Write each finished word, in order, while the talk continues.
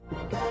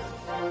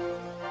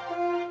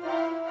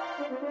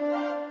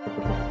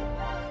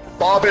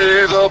Bobby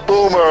the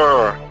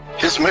Boomer.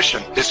 His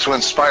mission is to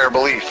inspire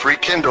belief,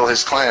 rekindle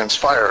his clan's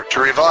fire,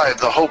 to revive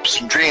the hopes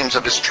and dreams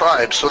of his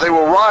tribe so they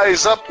will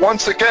rise up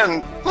once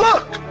again.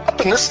 Look, up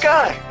in the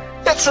sky.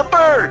 It's a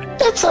bird.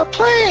 It's a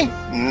plane.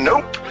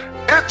 Nope.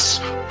 It's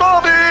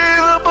Bobby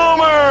the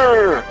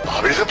Boomer.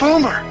 Bobby the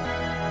Boomer.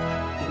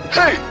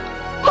 Hey,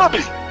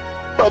 Bobby.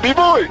 Bobby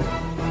boy.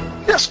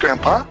 Yes,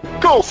 Grandpa.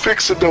 Go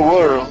fix the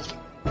world.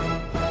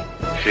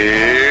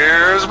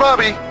 Here's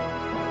Bobby.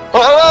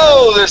 Well,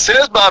 hello, this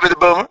is Bobby the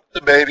Boomer, the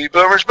Baby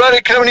Boomer's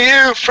buddy, coming to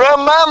you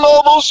from my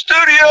mobile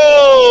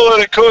studio.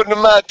 And according to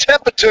my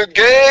temperature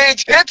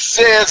gauge, it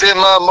says in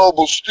my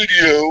mobile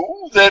studio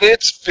that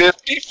it's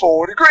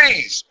 54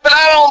 degrees. But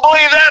I don't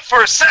believe that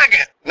for a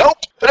second. Nope,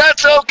 but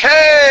that's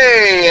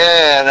okay,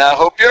 and I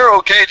hope you're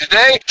okay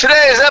today.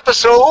 Today's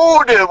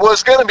episode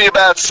was going to be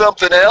about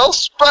something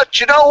else, but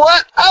you know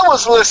what? I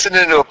was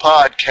listening to a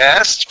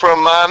podcast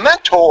from my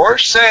mentor,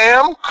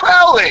 Sam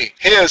Crowley.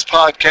 His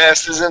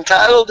podcast is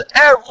entitled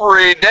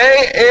Every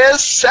Day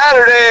is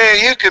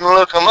Saturday. You can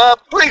look him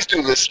up. Please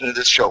do listen to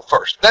this show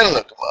first, then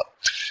look him up.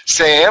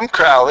 Sam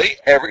Crowley,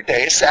 Every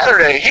Day is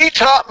Saturday. He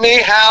taught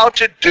me how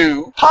to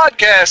do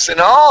podcasts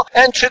and all,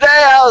 and today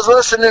I was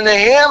listening to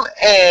him,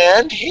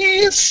 and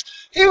he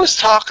was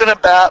talking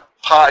about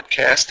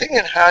podcasting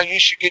and how you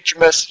should get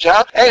your message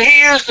out, and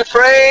he used the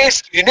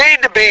phrase, you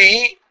need to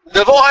be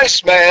the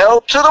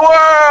voicemail to the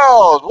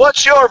world.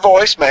 What's your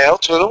voicemail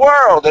to the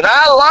world? And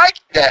I like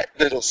that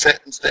little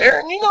sentence there.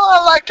 And you know,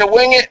 I like to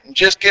wing it and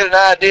just get an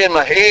idea in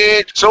my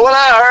head. So when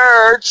I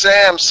heard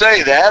Sam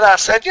say that, I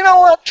said, you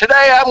know what?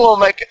 Today I'm going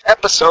to make an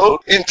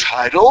episode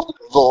entitled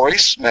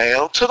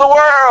Voicemail to the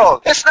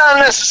World. It's not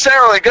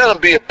necessarily going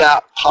to be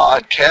about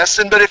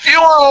podcasting, but if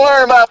you want to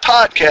learn about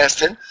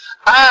podcasting,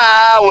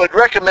 I would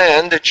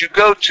recommend that you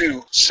go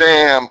to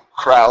Sam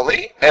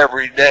Crowley,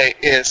 Every Day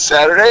is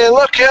Saturday, and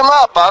look him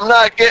up. I'm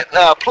not getting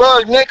a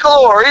plug nickel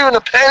or even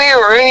a penny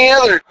or any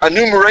other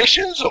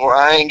enumerations, or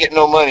I ain't getting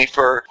no money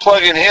for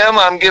plugging him.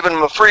 I'm giving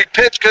him a free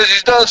pitch because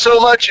he's done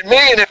so much in me,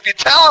 and if you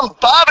tell him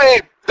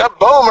Bobby the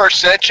Boomer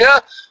sent you,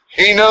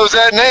 he knows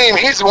that name.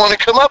 He's the one to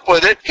come up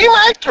with it. He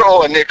might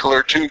throw a nickel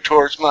or two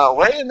towards my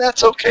way, and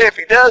that's okay if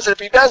he does. If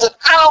he doesn't,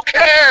 I don't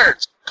care.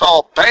 It's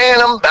called paying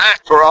him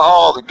back for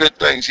all the good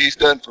things he's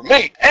done for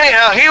me.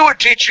 Anyhow, he would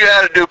teach you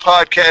how to do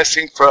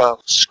podcasting from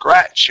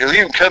scratch. He'll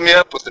even come you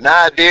up with an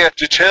idea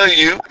to tell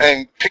you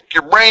and pick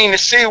your brain to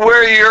see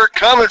where you're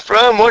coming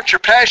from, what your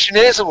passion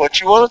is, and what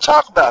you want to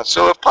talk about.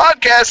 So if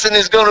podcasting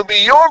is going to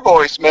be your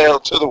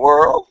voicemail to the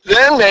world,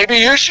 then maybe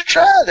you should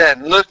try that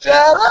and look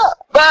that up.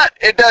 But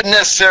it doesn't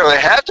necessarily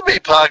have to be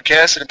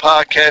podcasting and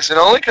podcasting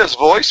only, because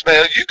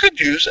voicemail, you could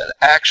use an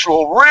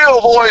actual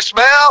real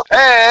voicemail,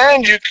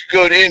 and you could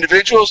go to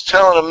individuals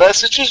telling them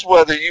messages,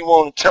 whether you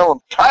want to tell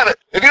them private.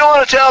 If you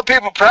want to tell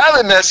people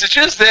private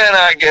messages, then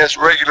I guess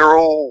regular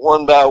old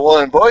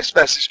one-by-one voice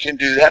message can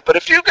do that. But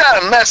if you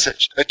got a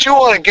message that you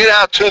want to get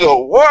out to the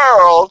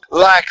world,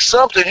 like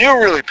something you're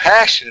really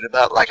passionate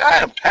about, like I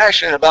am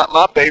passionate about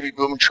my baby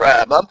boomer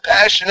tribe. I'm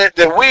passionate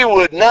that we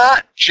would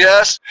not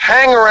just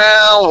hang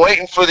around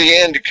waiting for the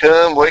end to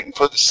come, waiting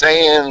for the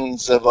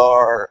sands of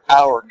our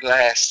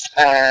hourglass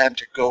time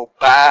to go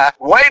by,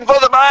 waiting for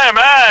the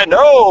by.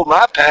 No,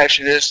 my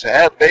passion is to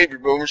have baby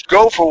boomers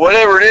go for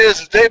whatever it is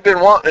that they've been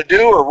wanting to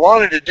do or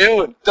wanted to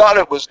do and thought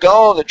it was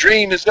gone. The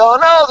dream is gone.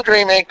 No, the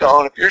dream ain't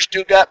gone. If you're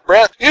still got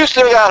breath, you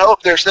still got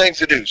hope. There's things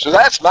to do. So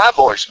that's my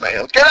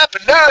voicemail. Get up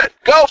and do it.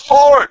 Go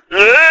for it.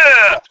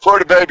 Yeah, for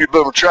the baby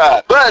boomer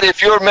tribe. But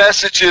if your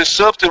message is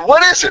something,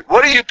 what is it?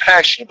 What are you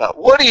passionate about?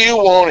 What do you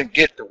want to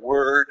get the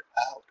word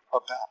out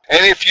about?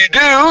 And if you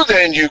do,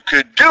 then you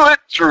could do it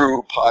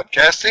through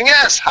podcasting.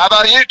 Yes, how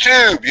about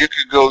YouTube? You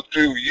could go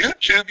through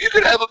YouTube. You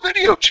could have a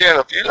video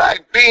channel. If you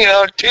like being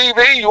on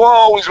TV, you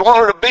always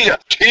wanted to be a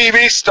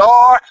TV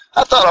star.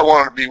 I thought I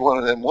wanted to be one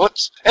of them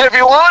once. And if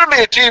you want to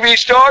be a TV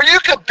star, you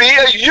could be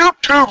a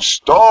YouTube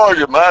star.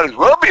 You might as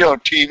well be on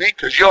TV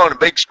because you're on the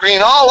big screen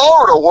all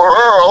over the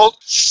world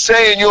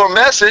saying your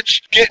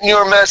message, getting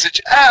your message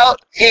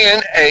out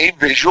in a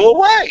visual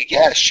way.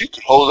 Yes, you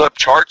could hold up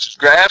charts and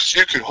graphs.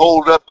 You could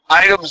hold up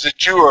items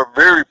that you are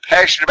very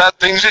passionate about,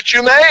 things that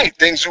you made,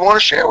 things you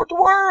want to share with the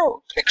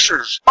world,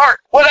 pictures, art,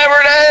 whatever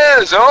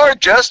it is, or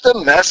just a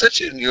message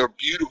in your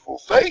beautiful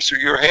face or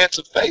your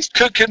handsome face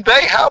could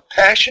convey how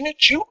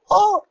passionate you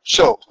are.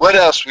 So, what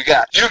else we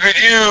got? You could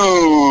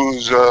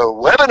use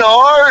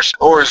webinars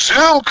or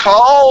Zoom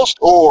calls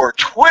or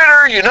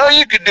Twitter. You know,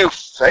 you could do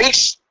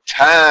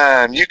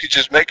FaceTime. You could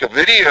just make a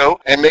video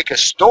and make a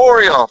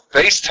story on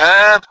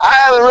FaceTime. I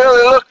haven't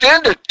really looked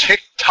into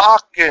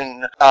TikTok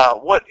and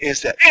what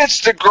is that?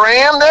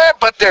 Instagram there,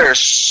 but there's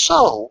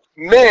so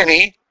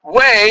many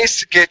ways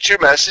to get your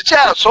message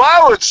out. So I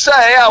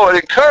would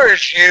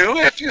encourage you,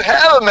 if you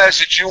have a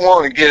message you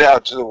want to get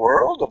out to the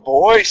world, a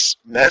voice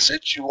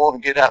message you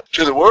want to get out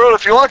to the world,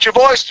 if you want your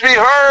voice to be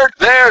heard,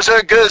 there's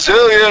a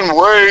gazillion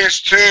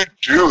ways to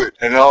do it.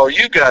 And all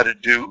you got to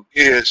do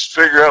is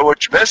figure out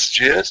what your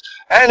message is,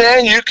 and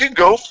then you can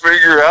go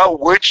figure out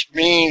which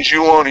means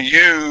you want to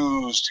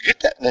use to get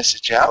that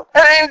message out,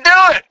 and then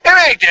do it.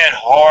 It ain't that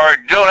hard.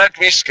 You don't have to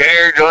be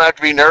scared. You don't have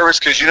to be nervous,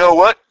 because you know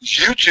what?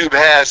 YouTube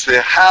has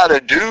the how to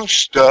do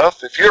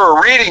stuff. If you're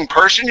a reading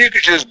person, you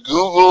could just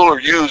Google or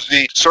use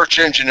the search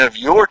engine of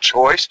your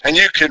choice, and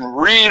you can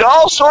read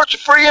all sorts of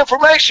free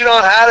information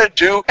on how to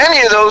do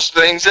any of those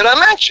things that I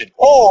mentioned.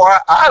 Or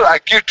I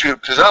like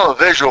YouTube because I'm a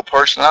visual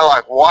person. I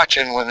like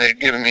watching when they're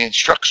giving me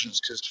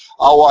instructions, because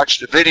I'll watch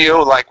the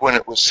video, like when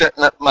it was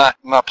setting up my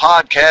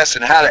podcast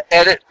and how to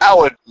edit. I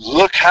would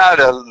look how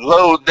to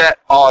load that.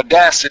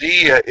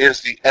 Audacity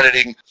is the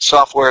editing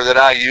software that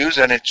I use,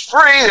 and it's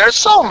free. There's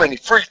so many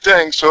free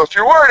things. So if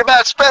you're worried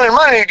about spending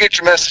money to get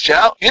your message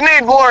out, you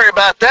needn't worry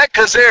about that,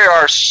 because there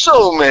are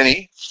so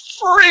many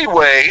free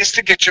ways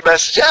to get your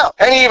message out.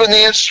 And even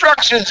the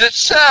instructions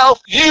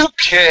itself, you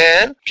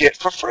can get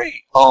for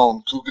free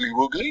on Googly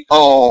Woogly,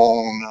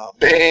 on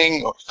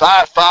Bing or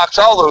Firefox,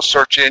 all those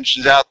search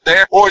engines out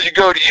there. Or you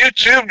go to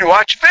YouTube and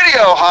watch a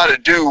video how to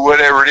do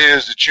whatever it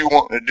is that you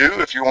want to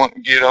do. If you want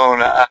to get on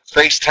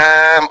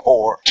FaceTime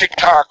or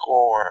TikTok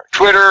or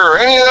Twitter or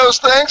any of those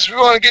things, if you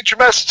want to get your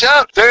message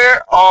out,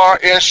 there are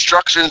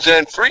instructions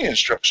and free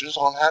instructions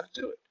on how to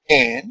do it.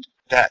 And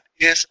that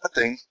is a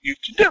thing you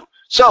can do.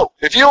 So,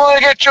 if you want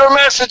to get your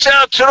message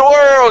out to the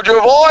world,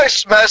 your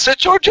voice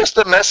message, or just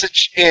a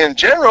message in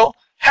general,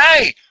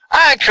 hey,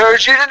 I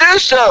encourage you to do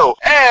so.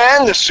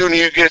 And the sooner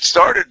you get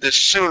started, the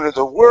sooner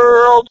the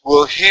world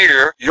will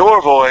hear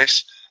your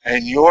voice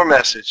and your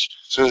message,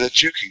 so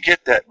that you can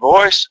get that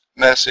voice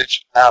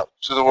message out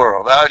to the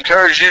world. I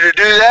encourage you to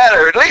do that,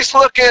 or at least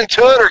look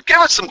into it, or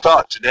give it some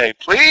thought today,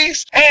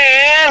 please.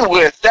 And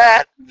with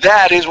that,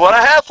 that is what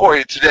I have for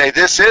you today.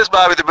 This is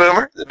Bobby the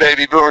Boomer, the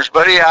Baby Boomer's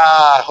Buddy.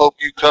 I hope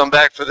you come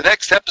back for the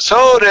next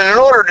episode. And in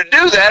order to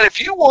do that, if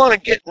you want to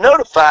get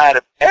notified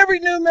of every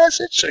new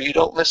message so you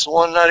don't miss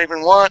one, not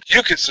even one,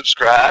 you can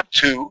subscribe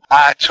to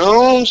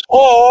iTunes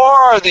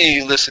or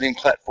the listening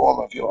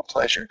platform of your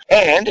pleasure.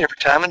 And every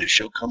time a new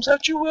show comes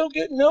out, you will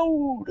get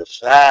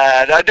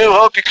notified. I do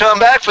hope you come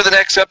back for the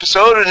next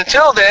episode. And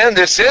until then,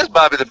 this is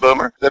Bobby the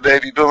Boomer, the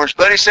Baby Boomer's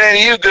Buddy,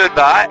 saying to you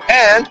goodbye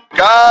and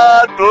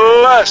God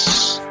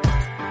bless.